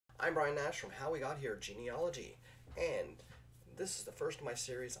I'm Brian Nash from How We Got Here, Genealogy, and this is the first of my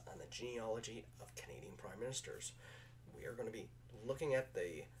series on the genealogy of Canadian Prime Ministers. We are going to be looking at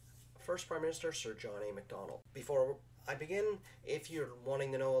the first Prime Minister, Sir John A. MacDonald. Before I begin, if you're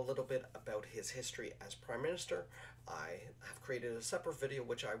wanting to know a little bit about his history as Prime Minister, I have created a separate video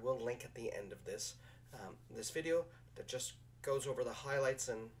which I will link at the end of this video that just goes over the highlights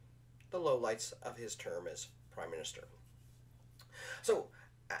and the lowlights of his term as Prime Minister. So,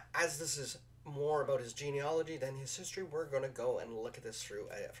 as this is more about his genealogy than his history, we're going to go and look at this through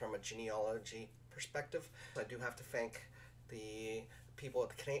from a genealogy perspective. I do have to thank the people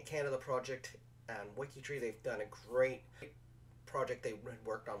at the Canada Project and WikiTree. They've done a great project they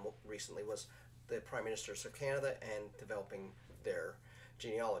worked on recently, was the Prime Ministers of Canada and developing their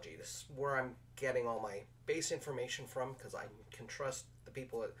genealogy. This is where I'm getting all my base information from, because I can trust the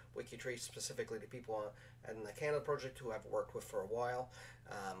people at WikiTree, specifically the people in the Canada Project who I've worked with for a while,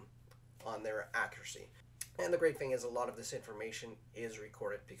 on their accuracy. And the great thing is a lot of this information is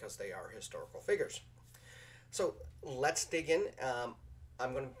recorded because they are historical figures. So let's dig in.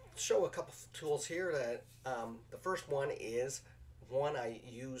 I'm going to show a couple of tools here. That the first one is one I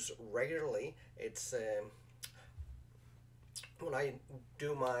use regularly. It's when I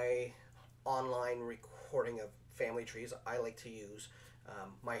do my online recording of family trees, I like to use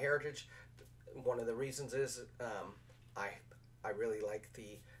MyHeritage. One of the reasons is I really like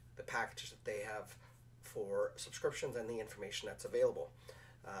the packages that they have for subscriptions and the information that's available.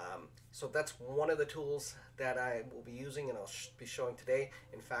 So that's one of the tools that I will be using and I'll be showing today.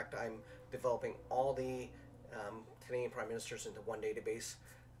 In fact, I'm developing all the Canadian Prime Ministers into one database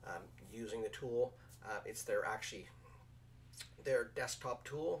using the tool. It's their desktop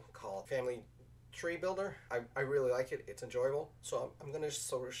tool called Family Tree Builder. I really like it. It's enjoyable. So I'm going to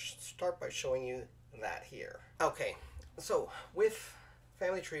start by showing you that here. Okay, so with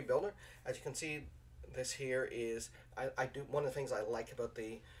Family Tree Builder, as you can see, this here is I do one of the things I like about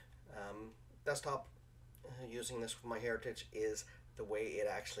the desktop using this with MyHeritage is the way it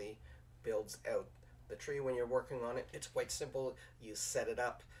actually builds out the tree when you're working on it. It's quite simple. You set it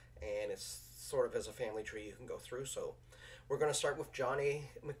up and it's sort of as a family tree you can go through. So we're going to start with John A.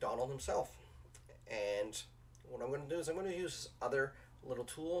 MacDonald himself, and what I'm going to do is I'm going to use this other little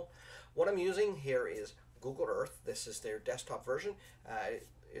tool. What I'm using here is Google Earth. This is their desktop version.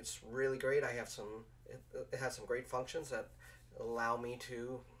 It's really great. I have it has some great functions that allow me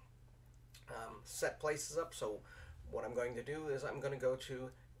to set places up. So what I'm going to do is I'm going to go to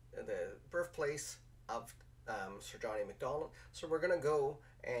the birthplace of Sir John A. MacDonald. So we're going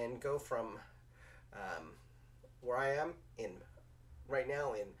to go from where I am right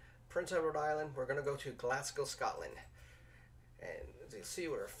now in Prince Edward Island. We're going to go to Glasgow, Scotland, and as you see,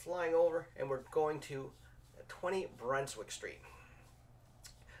 we're flying over and we're going to 20 Brunswick Street.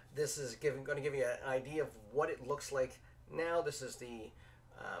 This is going to give you an idea of what it looks like now. This is the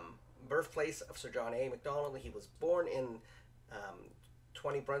birthplace of Sir John A. MacDonald. He was born in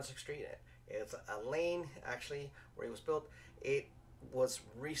 20 Brunswick Street. It's a lane actually where he was built. It was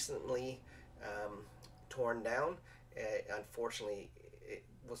recently torn down. Unfortunately, it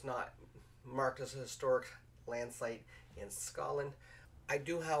was not marked as a historic land site in Scotland. I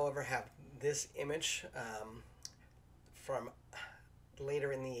do, however, have this image from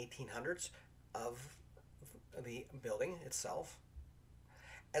later in the 1800s of the building itself,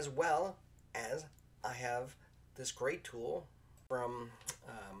 as well as I have this great tool from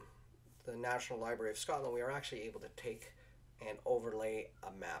the National Library of Scotland. We are actually able to take and overlay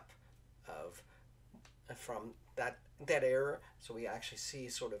a map from that era, so we actually see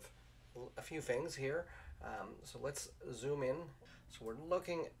sort of a few things here. So let's zoom in. So we're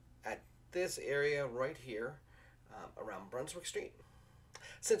looking at this area right here around Brunswick Street.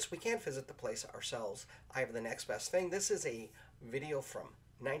 Since we can't visit the place ourselves, I have the next best thing. This is a video from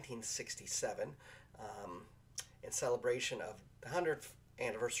 1967 in celebration of the 100th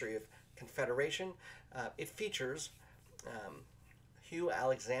anniversary of Confederation. It features Hugh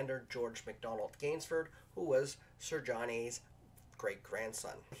Alexander George MacDonald Gainsford, who was Sir John A.'s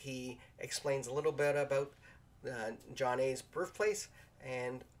great-grandson. He explains a little bit about John A.'s birthplace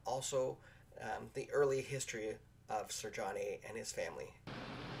and also the early history of Sir John A. and his family.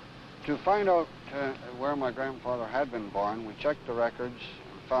 To find out where my grandfather had been born, we checked the records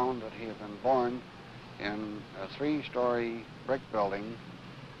and found that he had been born in a 3-story brick building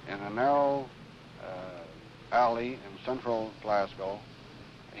in a narrow alley in central Glasgow,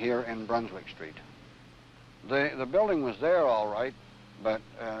 here in Brunswick Street. The building was there all right, but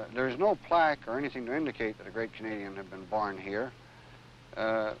there's no plaque or anything to indicate that a great Canadian had been born here.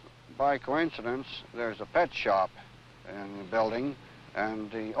 By coincidence, there's a pet shop in the building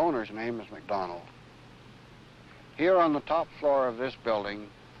and the owner's name is MacDonald. Here on the top floor of this building,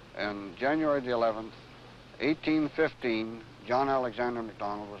 on January the 11th, 1815, John Alexander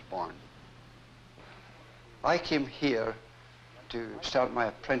MacDonald was born. I came here to start my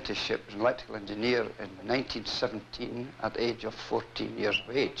apprenticeship as an electrical engineer in 1917 at the age of 14 years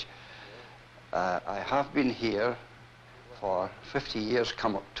of age. I have been here for 50 years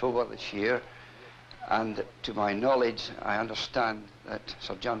come October this year, and to my knowledge I understand that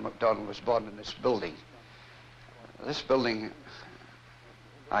Sir John MacDonald was born in this building. This building,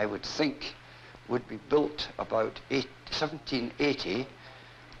 I would think, would be built about 1780,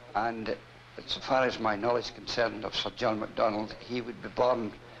 and so far as my knowledge is concerned of Sir John MacDonald, he would be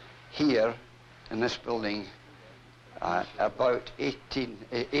born here in this building about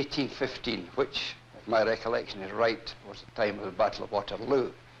 1815, which, if my recollection is right, was the time of the Battle of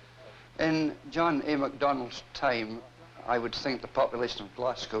Waterloo. In John A. MacDonald's time, I would think the population of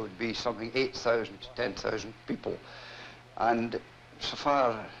Glasgow would be something 8,000 to 10,000 people. And so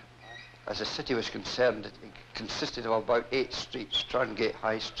far as the city was concerned, it consisted of about 8 streets: Strongate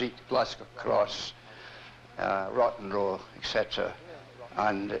High Street, Glasgow Cross, Rotten Row, etc.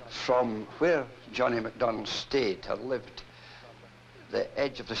 And from where Johnny MacDonald stayed or lived, the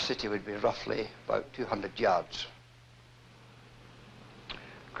edge of the city would be roughly about 200 yards.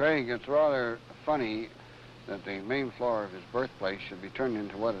 Craig, it's rather funny that the main floor of his birthplace should be turned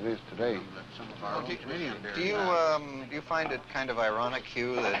into what it is today. Do you find it kind of ironic,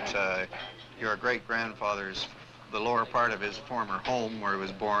 Hugh, that your great-grandfather's, the lower part of his former home where he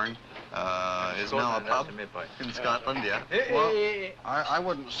was born, is now a pub in Scotland, yeah? Well, I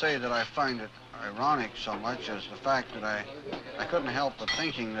wouldn't say that I find it ironic so much as the fact that I couldn't help but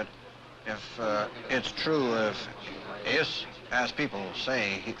thinking that if it's true, if, as people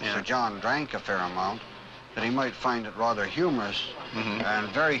say, Sir John drank a fair amount, that he might find it rather humorous and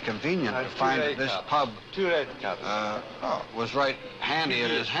very convenient to find that this pub was right handy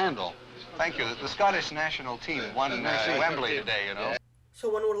at his handle. Thank you. The Scottish national team won Wembley today, you know. So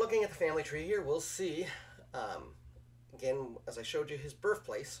when we're looking at the family tree here, we'll see, again, as I showed you, his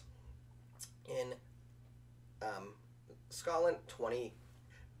birthplace in Scotland, 20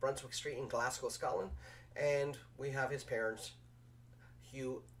 Brunswick Street in Glasgow, Scotland, and we have his parents,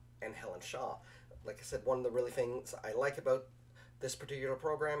 Hugh and Helen Shaw. Like I said, one of the really things I like about this particular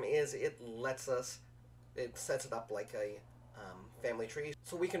program is it sets it up like a family tree.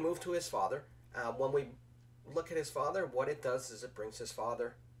 So we can move to his father. When we look at his father, what it does is it brings his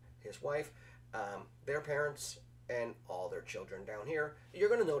father, his wife, their parents, and all their children down here. You're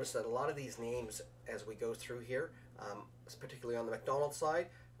going to notice that a lot of these names as we go through here, particularly on the MacDonald side,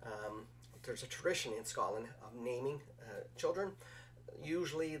 there's a tradition in Scotland of naming children.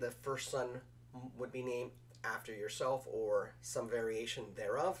 Usually the first son would be named after yourself or some variation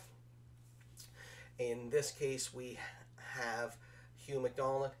thereof. In this case, we have Hugh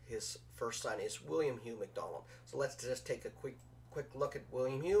MacDonald. His first son is William Hugh MacDonald. So let's just take a quick look at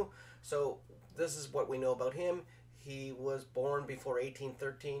William Hugh. So this is what we know about him. He was born before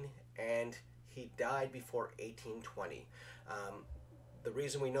 1813 and he died before 1820. The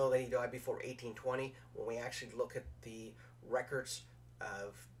reason we know that he died before 1820, when we actually look at the records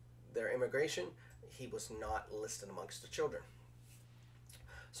of their immigration, he was not listed amongst the children.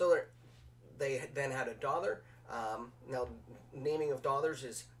 So they then had a daughter. Now, naming of daughters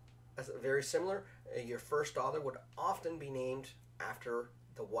is very similar. Your first daughter would often be named after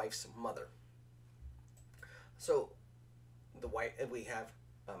the wife's mother. So we have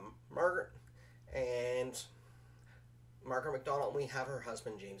Margaret and Margaret MacDonald, and we have her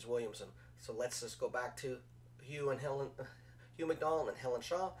husband James Williamson. So let's just go back to Hugh MacDonald and Helen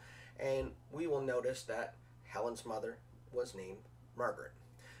Shaw, and we will notice that Helen's mother was named Margaret.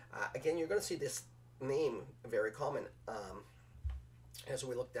 Again, you're going to see this name very common as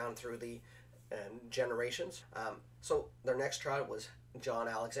we look down through the generations. So their next child was John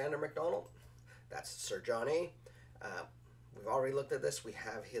Alexander MacDonald. That's Sir John A. We've already looked at this. We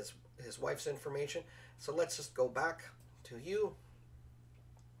have his wife's information. So let's just go back to Hugh,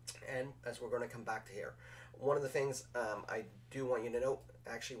 and as we're going to come back to here. One of the things I do want you to note,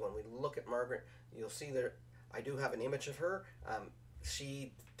 actually, when we look at Margaret, you'll see that I do have an image of her.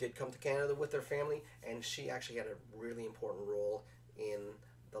 She did come to Canada with her family, and she actually had a really important role in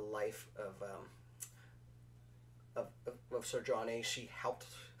the life of Sir John A. She helped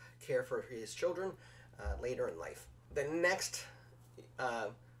care for his children later in life. The next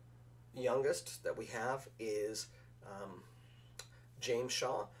youngest that we have is James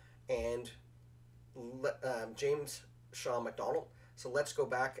Shaw, and James Shaw MacDonald. So let's go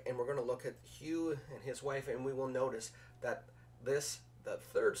back and we're going to look at Hugh and his wife, and we will notice that this the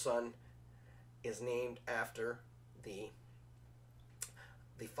third son is named after the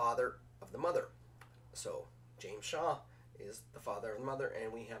father of the mother. So James Shaw is the father of the mother,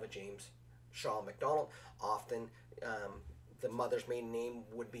 and we have a James Shaw MacDonald. Often the mother's maiden name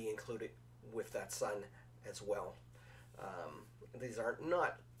would be included with that son as well. These are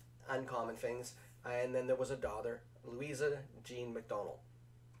not uncommon things. And then there was a daughter, Louisa Jean MacDonald.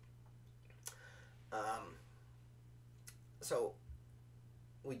 So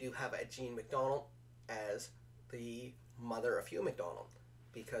we do have a Jean MacDonald as the mother of Hugh MacDonald,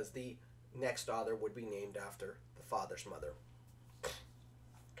 because the next daughter would be named after the father's mother.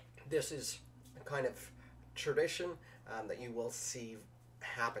 This is a kind of tradition that you will see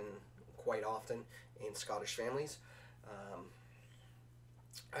happen quite often in Scottish families.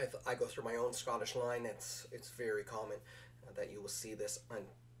 I go through my own Scottish line. It's very common that you will see this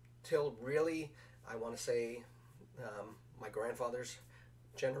until really, I want to say, my grandfather's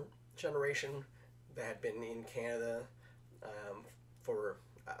generation that had been in Canada for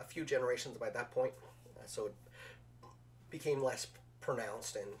a few generations by that point, so it became less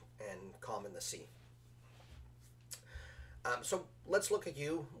pronounced and common to see. So let's look at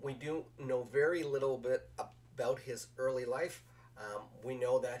you. We do know very little bit about his early life. We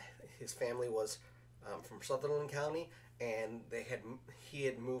know that his family was from Sutherland County, and he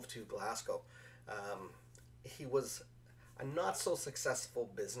had moved to Glasgow. He was a not so successful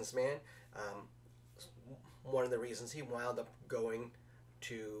businessman. One of the reasons he wound up going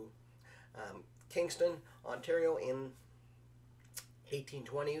to Kingston, Ontario in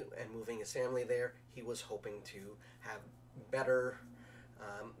 1820 and moving his family there, he was hoping to have better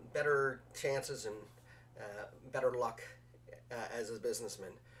chances and better luck as a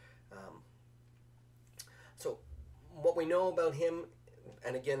businessman. So what we know about him,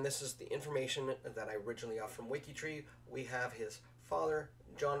 and again, this is the information that I originally got from WikiTree. We have his father,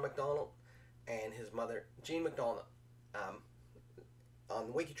 John MacDonald, and his mother, Jean MacDonald. On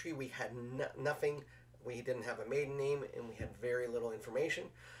WikiTree, we had nothing. We didn't have a maiden name, and we had very little information.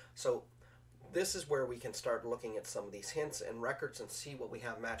 So this is where we can start looking at some of these hints and records and see what we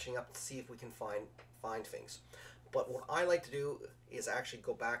have matching up to see if we can find things. But what I like to do is actually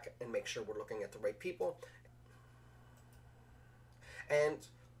go back and make sure we're looking at the right people. And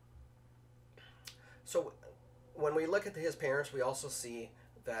so when we look at his parents, we also see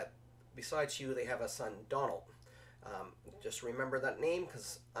that besides Hugh, they have a son, Donald. Just remember that name,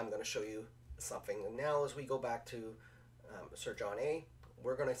 because I'm going to show you something. And now as we go back to Sir John A.,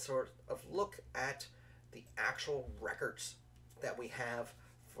 we're going to sort of look at the actual records that we have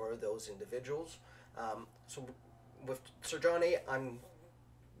for those individuals. So with Sir John A.,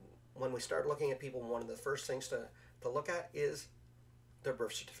 when we start looking at people, one of the first things to look at is their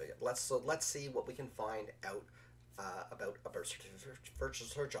birth certificate. Let's see what we can find out about a birth certificate for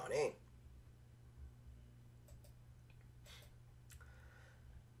Sir John A.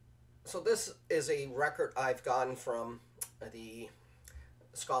 So this is a record I've gotten from the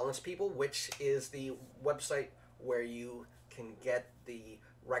Scotland's People, which is the website where you can get the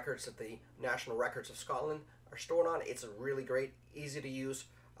records that the National Records of Scotland are stored on. It's really great, easy to use.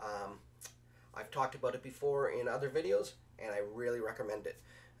 I've talked about it before in other videos, and I really recommend it.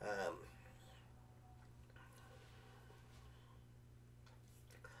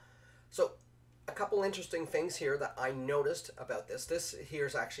 So a couple interesting things here that I noticed about this. This here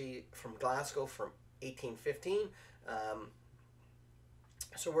is actually from Glasgow from 1815.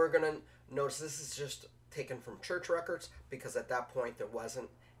 So we're going to notice this is just taken from church records, because at that point there wasn't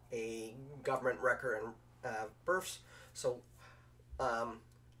a government record and births. So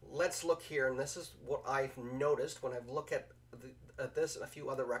let's look here, and this is what I've noticed when I've looked at this and a few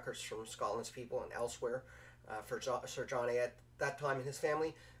other records from Scotland's People and elsewhere for Sir John A. at that time and his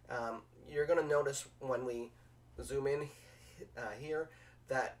family. You're going to notice when we zoom in here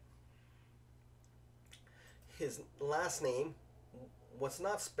that his last name was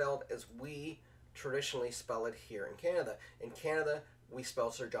not spelled as we traditionally spell it here in Canada. In Canada, we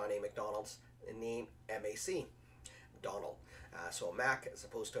spell Sir John A. MacDonald's name M-A-C, Donald. So a Mac as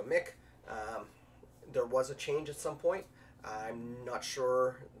opposed to a Mick. There was a change at some point. I'm not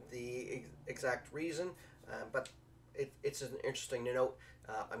sure the exact reason, but it's interesting to note.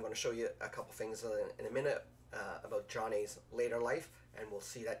 I'm going to show you a couple things in a minute about John A.'s later life, and we'll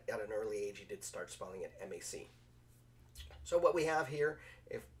see that at an early age he did start spelling it M-A-C. So what we have here,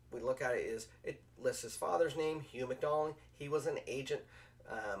 if we look at it, is it lists his father's name, Hugh MacDonald. He was an agent.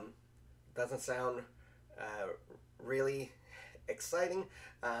 Doesn't sound really exciting.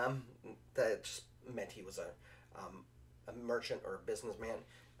 That just meant he was a merchant or a businessman.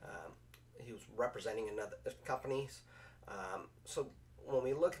 He was representing another companies. So when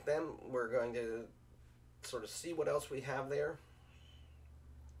we look at them, we're going to sort of see what else we have there.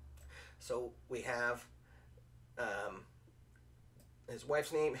 So we have his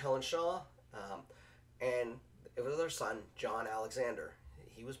wife's name, Helen Shaw, and it was their son, John Alexander.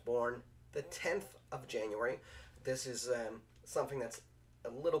 He was born the 10th of January. This is something that's a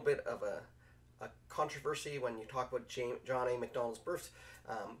little bit of a controversy when you talk about John A. MacDonald's birth,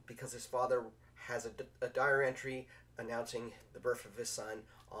 because his father has a diary entry announcing the birth of his son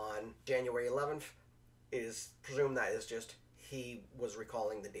on January 11th. It is presumed that is just he was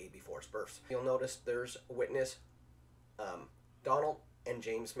recalling the day before his birth. You'll notice there's a witness, Donald and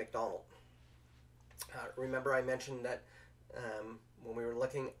James MacDonald. Remember I mentioned that when we were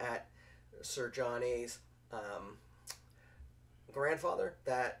looking at Sir John A.'s grandfather,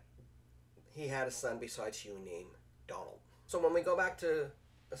 that he had a son besides Hugh named Donald. So when we go back to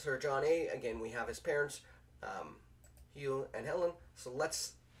Sir John A., again, we have his parents, Hugh and Helen. So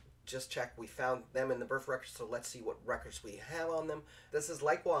let's just check. We found them in the birth records, so let's see what records we have on them. This is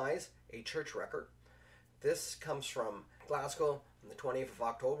likewise a church record. This comes from Glasgow on the 20th of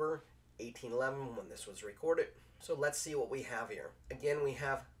October, 1811, when this was recorded. So let's see what we have here. Again, we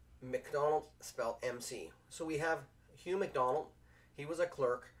have MacDonald, spelled M-C. So we have Hugh MacDonald. He was a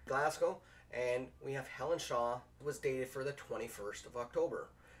clerk, Glasgow. And we have Helen Shaw. It was dated for the 21st of October.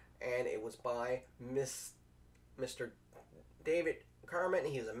 And it was by Mr. David Carman.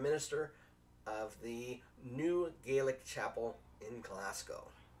 He is a minister of the New Gaelic Chapel in Glasgow.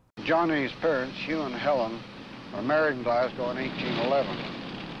 John A.'s parents, Hugh and Helen, were married in Glasgow in 1811.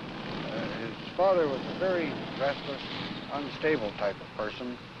 His father was a very restless, unstable type of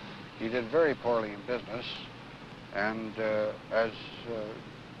person. He did very poorly in business, and as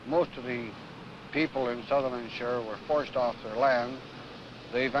most of the people in Sutherlandshire were forced off their land,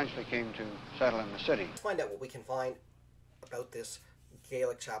 they eventually came to settle in the city. Let's find out what we can find about this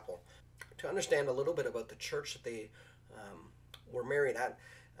Gaelic chapel. To understand a little bit about the church that they were married at,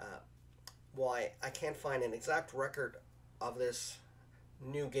 why I can't find an exact record of this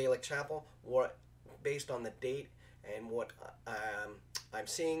new Gaelic chapel, based on the date and what I'm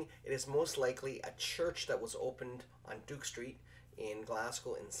seeing, it is most likely a church that was opened on Duke Street in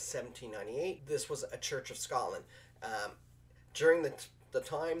Glasgow in 1798. This was a Church of Scotland. During the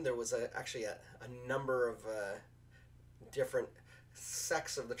time, there was actually a number of different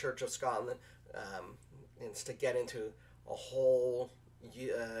sects of the Church of Scotland, and to get into a whole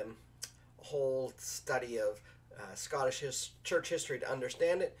study of Scottish church history to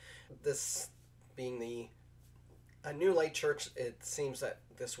understand it. This being a New Light Church, it seems that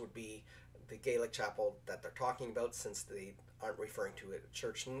this would be the Gaelic chapel that they're talking about, since they aren't referring to a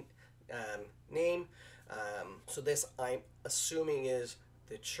church name. So this, I'm assuming, is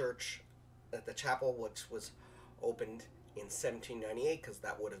the church, the chapel, which was opened in 1798, because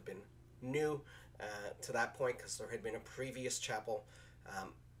that would have been new to that point, because there had been a previous chapel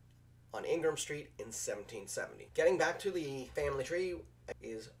on Ingram Street in 1770. Getting back to the family tree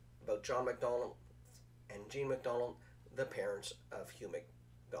is about John MacDonald and Jean MacDonald, the parents of Hugh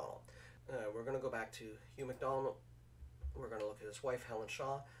MacDonald. We're going to go back to Hugh MacDonald. We're going to look at his wife, Helen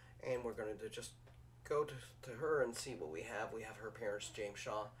Shaw, and we're going to just go to her and see what we have. We have her parents, James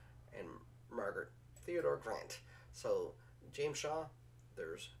Shaw and Margaret Theodore Grant. So James Shaw,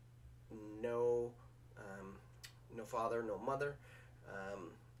 there's no father, no mother,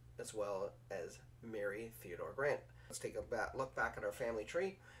 as well as Mary Theodore Grant. Let's take a look back at our family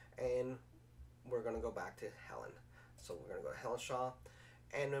tree, and we're going to go back to Helen. So we're going to go to Helen Shaw,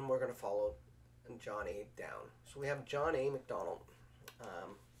 and then we're going to follow John A. down. So we have John A. MacDonald.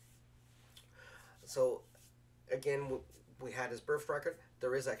 So again, we had his birth record.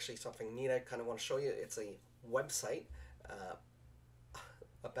 There is actually something neat I kind of want to show you. It's a website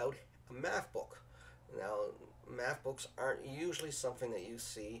about a math book. Now, math books aren't usually something that you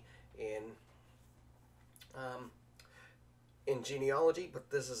see in genealogy, but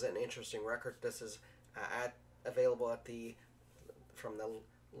this is an interesting record. This is available from the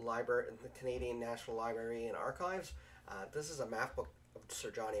library, the Canadian National Library and Archives. This is a math book of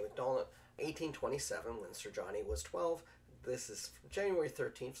Sir John A. MacDonald, 1827, when Sir John A. was 12. This is January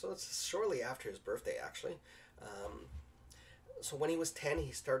 13th, so it's shortly after his birthday, actually. So when he was 10,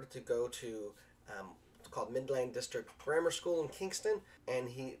 he started to go to called Midland District Grammar School in Kingston, and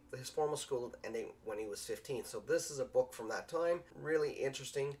his formal school ended when he was 15. So this is a book from that time. Really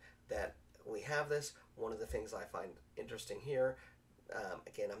interesting that we have this. One of the things I find interesting here,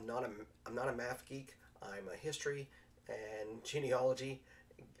 again, I'm not a math geek. I'm a history and genealogy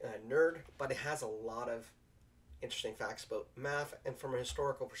nerd, but it has a lot of interesting facts about math, and from a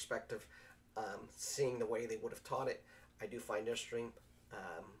historical perspective, seeing the way they would have taught it, I do find interesting.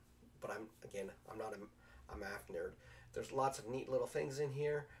 but I'm not a math nerd. There's lots of neat little things in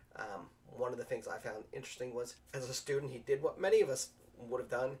here. One of the things I found interesting was, as a student, he did what many of us would have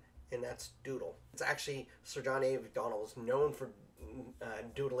done, and that's doodle. It's actually, Sir John A. MacDonald was known for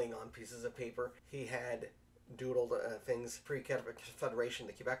doodling on pieces of paper. He had doodled things pre-Confederation,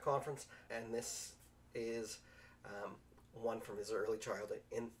 the Quebec Conference, and this is one from his early childhood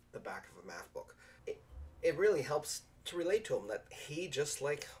in the back of a math book. It really helps to relate to him that he, just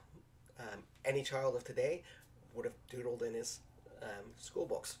like any child of today, would have doodled in his school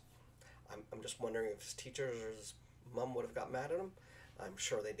books. I'm just wondering if his teachers or his mom would have got mad at him. I'm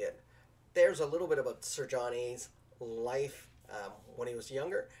sure they did. There's a little bit about Sir John A.'s life when he was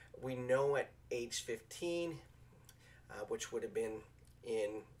younger. We know at age 15, which would have been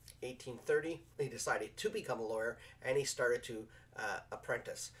in 1830, he decided to become a lawyer, and he started to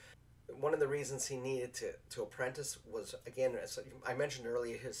apprentice. One of the reasons he needed to apprentice was, again, as I mentioned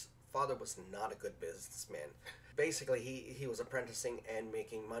earlier, his father was not a good businessman. Basically, he was apprenticing and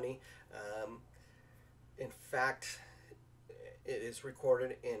making money. In fact, it is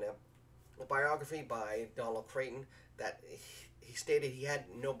recorded in a biography by Donald Creighton that he stated he had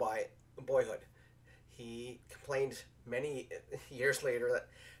no boyhood. He complained many years later that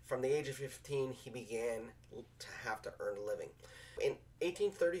from the age of 15 he began to have to earn a living. In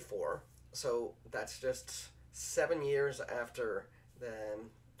 1834, so that's just 7 years after the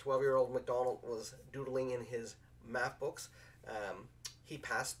 12-year-old MacDonald was doodling in his math books, he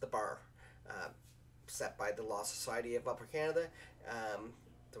passed the bar set by the Law Society of Upper Canada.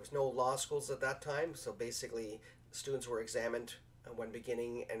 There was no law schools at that time, so basically students were examined when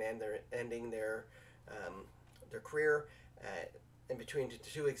beginning and ending their career. In between the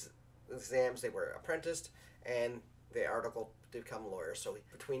two exams, they were apprenticed, and the article to become lawyers. So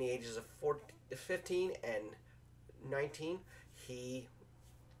between the ages of 15 and 19, he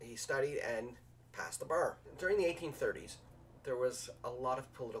studied and passed the bar. During the 1830s, there was a lot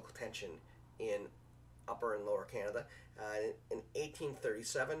of political tension in Upper and Lower Canada. In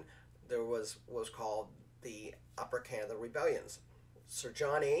 1837, there was what was called the Upper Canada Rebellions. Sir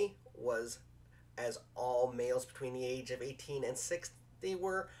John A. was, as all males between the age of 18 and 60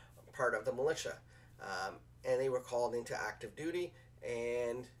 were, part of the militia. And they were called into active duty,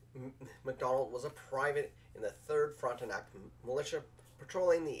 and MacDonald was a private in the 3rd Frontenac Militia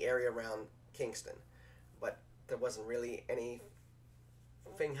patrolling the area around Kingston. But there wasn't really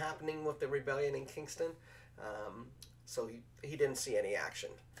anything happening with the rebellion in Kingston, so he didn't see any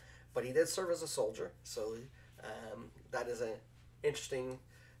action. But he did serve as a soldier, so that is an interesting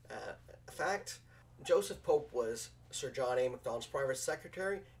fact. Joseph Pope was Sir John A. MacDonald's private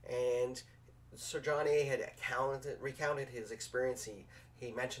secretary, and Sir John A. had recounted his experience.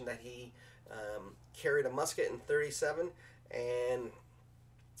 He mentioned that he carried a musket in 37, and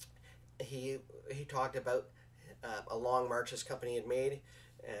he talked about a long march his company had made.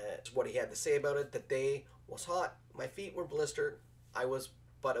 What he had to say about it: the day was hot, my feet were blistered, I was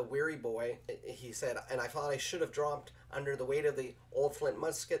but a weary boy, he said, and I thought I should have dropped under the weight of the old flint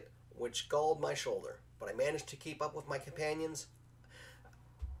musket which galled my shoulder, but I managed to keep up with my companions,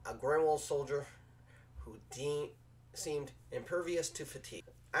 a grim old soldier who seemed impervious to fatigue.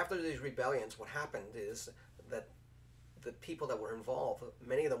 After these rebellions, what happened is that the people that were involved,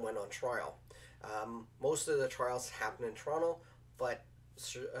 many of them went on trial. Most of the trials happened in Toronto, but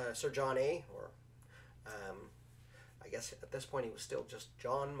Sir John A., or I guess at this point he was still just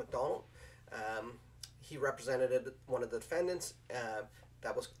John MacDonald, he represented one of the defendants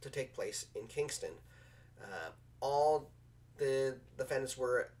that was to take place in Kingston. All the defendants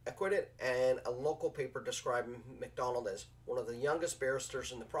were acquitted, and a local paper described MacDonald as one of the youngest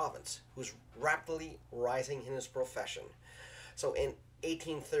barristers in the province, who's rapidly rising in his profession. So in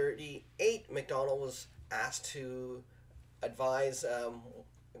 1838, MacDonald was asked to advise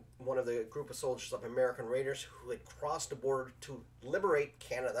one of the group of soldiers of American raiders who had crossed the border to liberate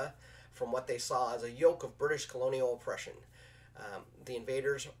Canada from what they saw as a yoke of British colonial oppression. The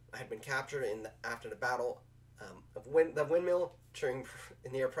invaders had been captured after the battle of the windmill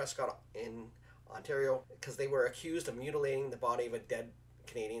near Prescott in Ontario, because they were accused of mutilating the body of a dead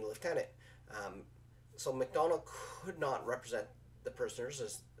Canadian lieutenant. So MacDonald could not represent the prisoners,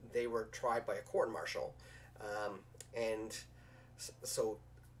 as they were tried by a court-martial. And so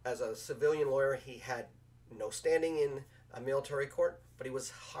as a civilian lawyer, he had no standing in a military court, but he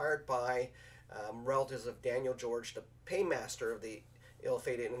was hired by relatives of Daniel George, the paymaster of the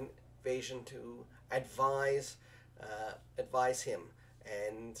ill-fated invasion, to advise him,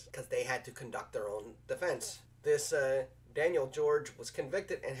 and because they had to conduct their own defense. This Daniel George was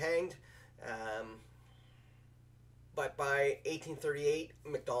convicted and hanged, But by 1838,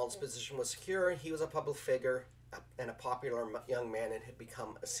 MacDonald's position was secure. He was a public figure and a popular young man and had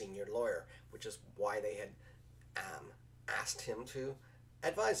become a senior lawyer, which is why they had asked him to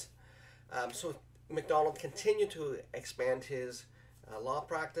advise. So MacDonald continued to expand his law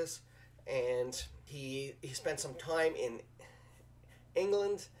practice, and he spent some time in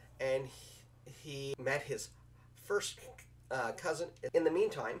England, and he met his first cousin. In the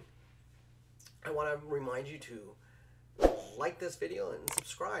meantime, I want to remind you to like this video and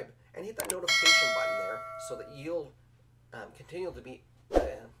subscribe and hit that notification button there so that you'll continue to be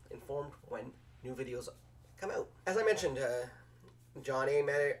informed when new videos come out. As I mentioned, John A.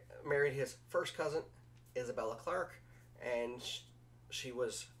 married his first cousin, Isabella Clark, and she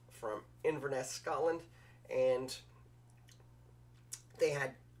was from Inverness, Scotland, and they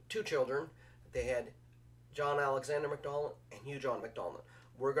had 2 children. They had John Alexander MacDonald and Hugh John MacDonald.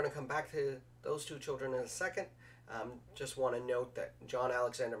 We're going to come back to those 2 children in a second. Just want to note that John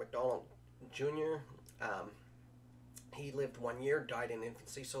Alexander MacDonald Jr., he lived 1 year, died in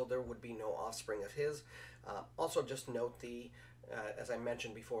infancy, so there would be no offspring of his. Also, just note as I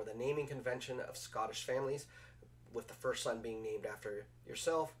mentioned before, the naming convention of Scottish families, with the first son being named after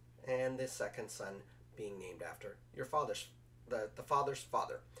yourself and the second son being named after your father's, the father's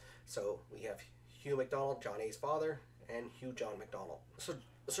father. So we have Hugh MacDonald, John A's father, and Hugh John MacDonald. So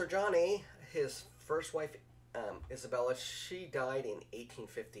Sir John A., his first wife, Isabella, she died in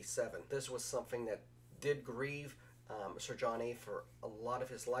 1857. This was something that did grieve Sir John A. for a lot of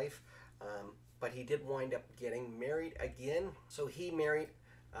his life, but he did wind up getting married again. So he married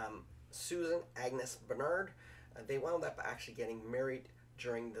Susan Agnes Bernard. They wound up actually getting married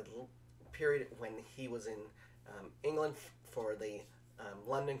during the period when he was in England for the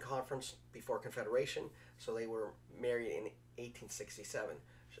London Conference before Confederation. So they were married in 1867.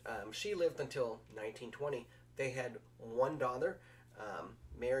 She lived until 1920. They had 1 daughter,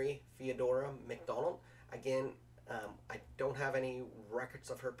 Mary Theodora MacDonald. Again, I don't have any records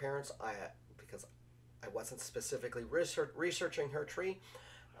of her parents because I wasn't specifically researching her tree,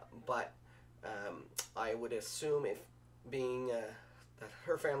 but I would assume, if being that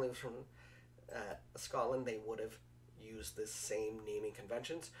her family was from Scotland, they would have used the same naming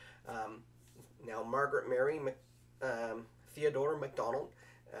conventions. Now, Margaret Mary Theodora MacDonald,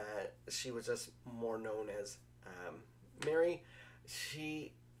 she was just more known as Mary.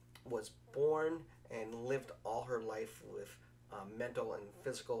 She was born and lived all her life with mental and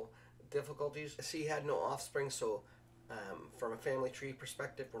physical difficulties. She had no offspring, so from a family tree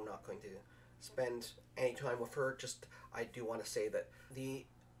perspective, we're not going to spend any time with her. Just, I do want to say that the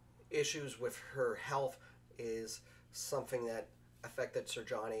issues with her health is something that affected Sir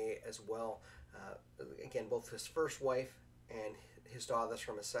John A. as well. Again, both his first wife and his daughters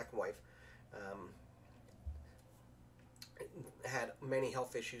from his second wife had many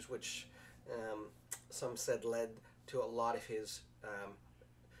health issues, which some said led to a lot of his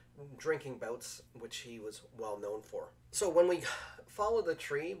drinking bouts, which he was well known for. So when we follow the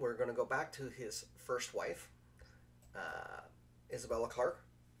tree, we're going to go back to his first wife, Isabella Clark.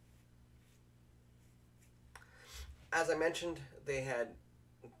 As I mentioned, they had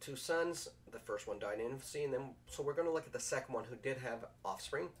 2 sons. The first one died in infancy, and then so we're going to look at the second one, who did have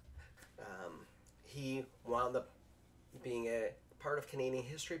offspring. He wound up being a part of Canadian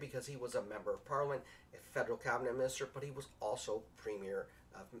history because he was a member of Parliament, a federal cabinet minister, but he was also Premier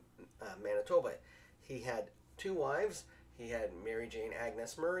of Manitoba. He had 2 wives. He had Mary Jane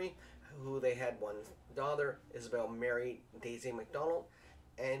Agnes Murray, who they had 1 daughter, Isabel Mary Daisy MacDonald,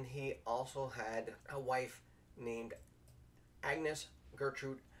 and he also had a wife named Agnes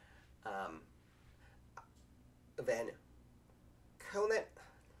Gertrude Van Conet.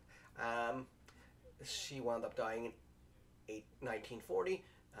 She wound up dying in 1940.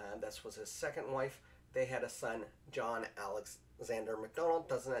 This was his second wife. They had a son, John Alexander MacDonald.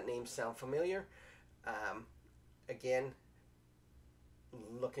 Doesn't that name sound familiar? Again,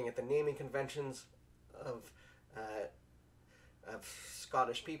 looking at the naming conventions of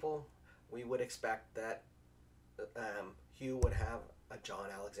Scottish people, we would expect that Hugh would have a John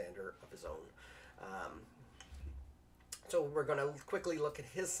Alexander of his own. So we're going to quickly look at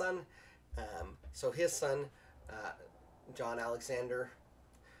his son. So his son, John Alexander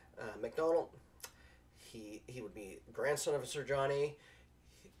MacDonald, he would be grandson of Sir John A.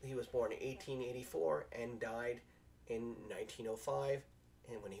 He was born in 1884 and died in 1905,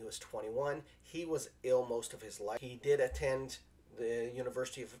 and when he was 21. He was ill most of his life. He did attend the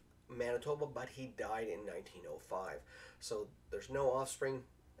University of Manitoba, but he died in 1905. So there's no offspring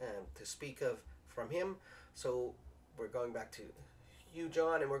to speak of from him. So we're going back to Hugh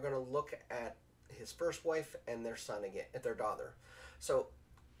John, and we're going to look at his first wife and their son again, their daughter. So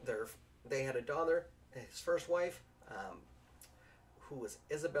they had a daughter, his first wife, who was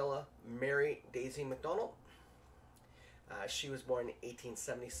Isabella Mary Daisy MacDonald. She was born in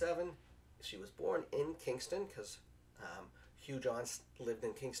 1877. She was born in Kingston because Hugh Johns lived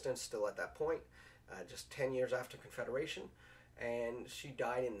in Kingston still at that point, just 10 years after Confederation, and she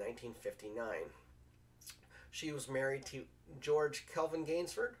died in 1959. She was married to George Kelvin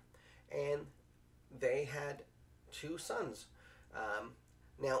Gainsford, and they had 2 sons.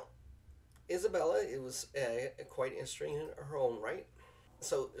 Now, Isabella, it was quite interesting in her own right.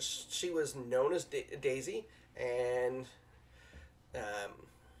 So she was known as Daisy, and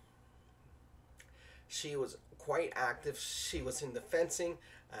she was quite active. She was in the fencing,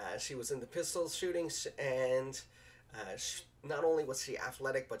 she was in the pistol shooting, and not only was she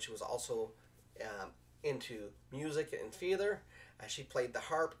athletic, but she was also into music and theater. She played the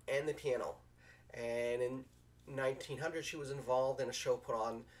harp and the piano. And in 1900, she was involved in a show put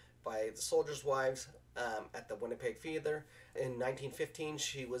on by the Soldiers' Wives at the Winnipeg Theatre. In 1915,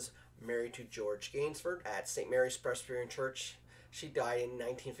 she was married to George Gainsford at St. Mary's Presbyterian Church. She died in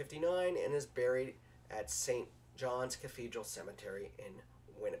 1959 and is buried at St. John's Cathedral Cemetery in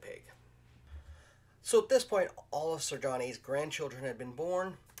Winnipeg. So at this point, all of Sir John A.'s grandchildren had been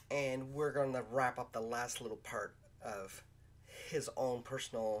born, and we're going to wrap up the last little part of his own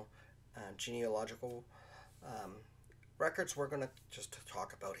personal genealogical records. We're going to just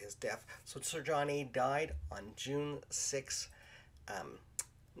talk about his death. So Sir John A. died on June 6,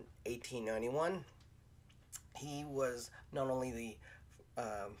 1891. He was not only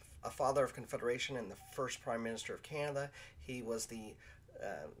a father of Confederation and the first Prime Minister of Canada, he was the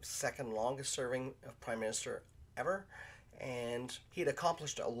second longest serving Prime Minister ever, and he had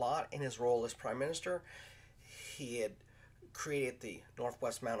accomplished a lot in his role as Prime Minister. He had created the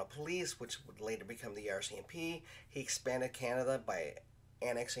Northwest Mounted Police, which would later become the RCMP. He expanded Canada by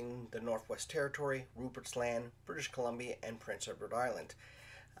annexing the Northwest Territory, Rupert's Land, British Columbia, and Prince Edward Island.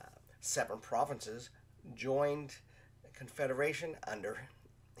 7 provinces joined Confederation under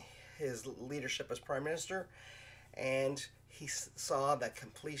his leadership as Prime Minister, and he saw the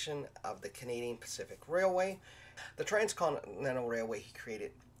completion of the Canadian Pacific Railway. The Transcontinental Railway he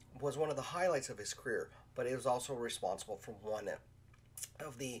created was one of the highlights of his career, but it was also responsible for one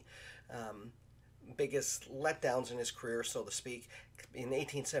of the biggest letdowns in his career, so to speak. In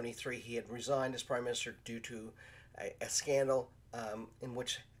 1873, he had resigned as Prime Minister due to a scandal in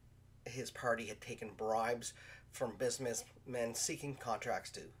which his party had taken bribes from businessmen seeking contracts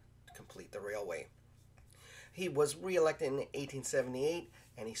to complete the railway. He was re-elected in 1878,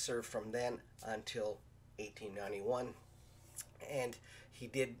 and he served from then until 1891. And he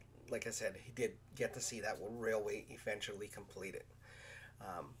did, like I said, he did get to see that railway eventually completed.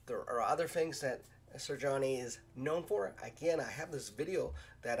 There are other things that Sir John A. is known for. Again, I have this video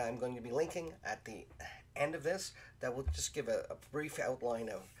that I'm going to be linking at the end of this that will just give a brief outline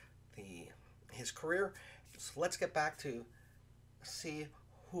of his career. So let's get back to see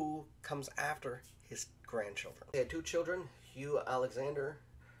who comes after his grandchildren. They had 2 children, Hugh Alexander,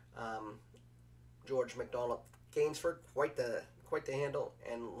 George MacDonald Gainsford, quite the handle,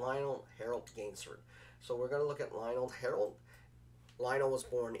 and Lionel Harold Gainsford. So we're going to look at Lionel Harold. Lionel was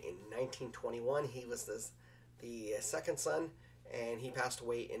born in 1921. He was the second son, and he passed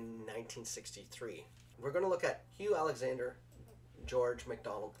away in 1963. We're going to look at Hugh Alexander, George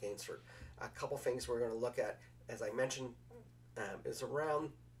MacDonald Gainsford. A couple things we're going to look at, as I mentioned, is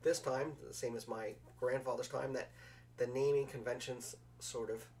around this time, the same as my grandfather's time, that the naming conventions sort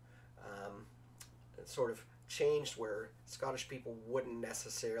of changed, where Scottish people wouldn't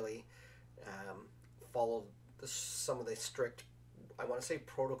necessarily follow some of the strict, I want to say,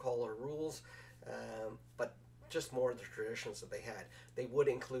 protocol or rules, but just more of the traditions that they had. They would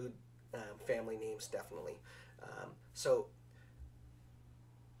include family names, definitely. So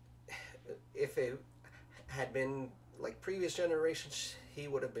if it had been like previous generations, he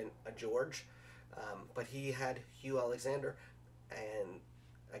would have been a George, but he had Hugh Alexander, and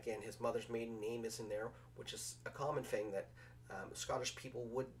again, his mother's maiden name is in there, which is a common thing that Scottish people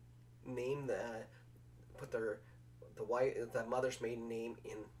would name put the mother's maiden name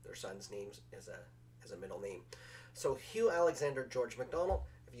in their son's names as a middle name. So Hugh Alexander George MacDonald,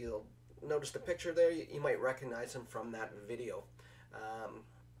 if you'll notice the picture there, you might recognize him from that video.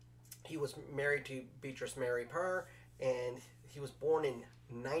 He was married to Beatrice Mary Parr, and he was born in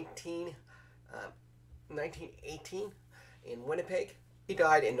 1918 in Winnipeg. He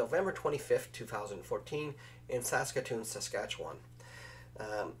died in November 25th, 2014 in Saskatoon, Saskatchewan.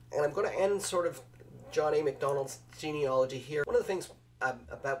 And I'm going to end sort of John A. MacDonald's genealogy here. One of the things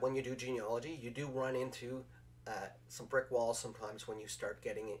about when you do genealogy, you do run into some brick walls sometimes when you start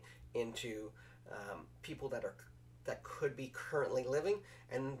getting into people that could be currently living,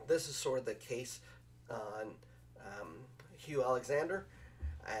 and this is sort of the case on Hugh Alexander,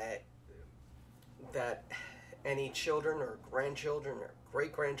 that any children or grandchildren or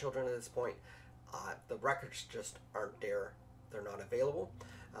great-grandchildren at this point, the records just aren't there. They're not available.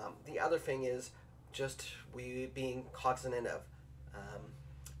 The other thing is just we being cognizant of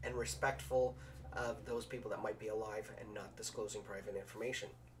and respectful of those people that might be alive and not disclosing private information,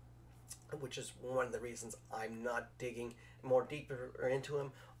 which is one of the reasons I'm not digging more deeper into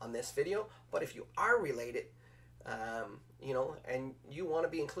him on this video. But if you are related, you know, and you want to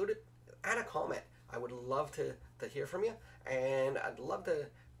be included, add a comment. I would love to hear from you, and I'd love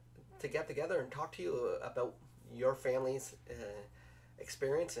to get together and talk to you about your family's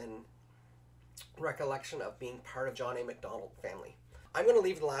experience and recollection of being part of John A. MacDonald family. I'm going to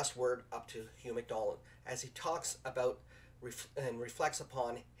leave the last word up to Hugh MacDonald as he talks about and reflects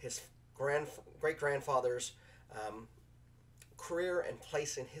upon his great-grandfather's career and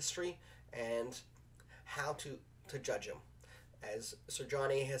place in history and how to judge him. As Sir John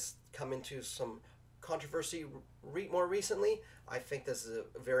A. has come into some controversy more recently, I think this is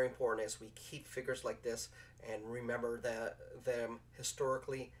very important as we keep figures like this and remember them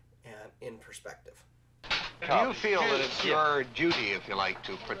historically in perspective. Do you feel that it's your duty, if you like,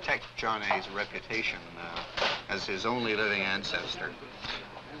 to protect John A.'s reputation as his only living ancestor?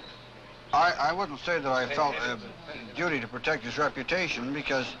 I wouldn't say that I felt a duty to protect his reputation,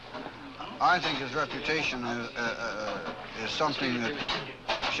 because I think his reputation is something that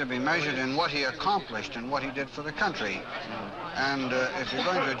should be measured in what he accomplished and what he did for the country. And if you're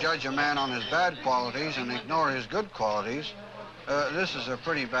going to judge a man on his bad qualities and ignore his good qualities, this is a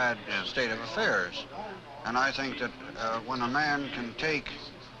pretty bad state of affairs. And I think that when a man can take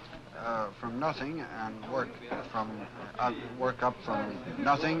from nothing and work up from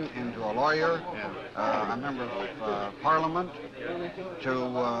nothing into a lawyer, a member of Parliament, to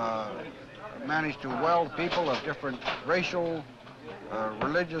manage to weld people of different racial,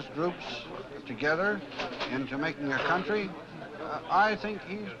 religious groups together into making a country, I think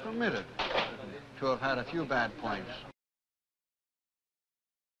he's permitted to have had a few bad points.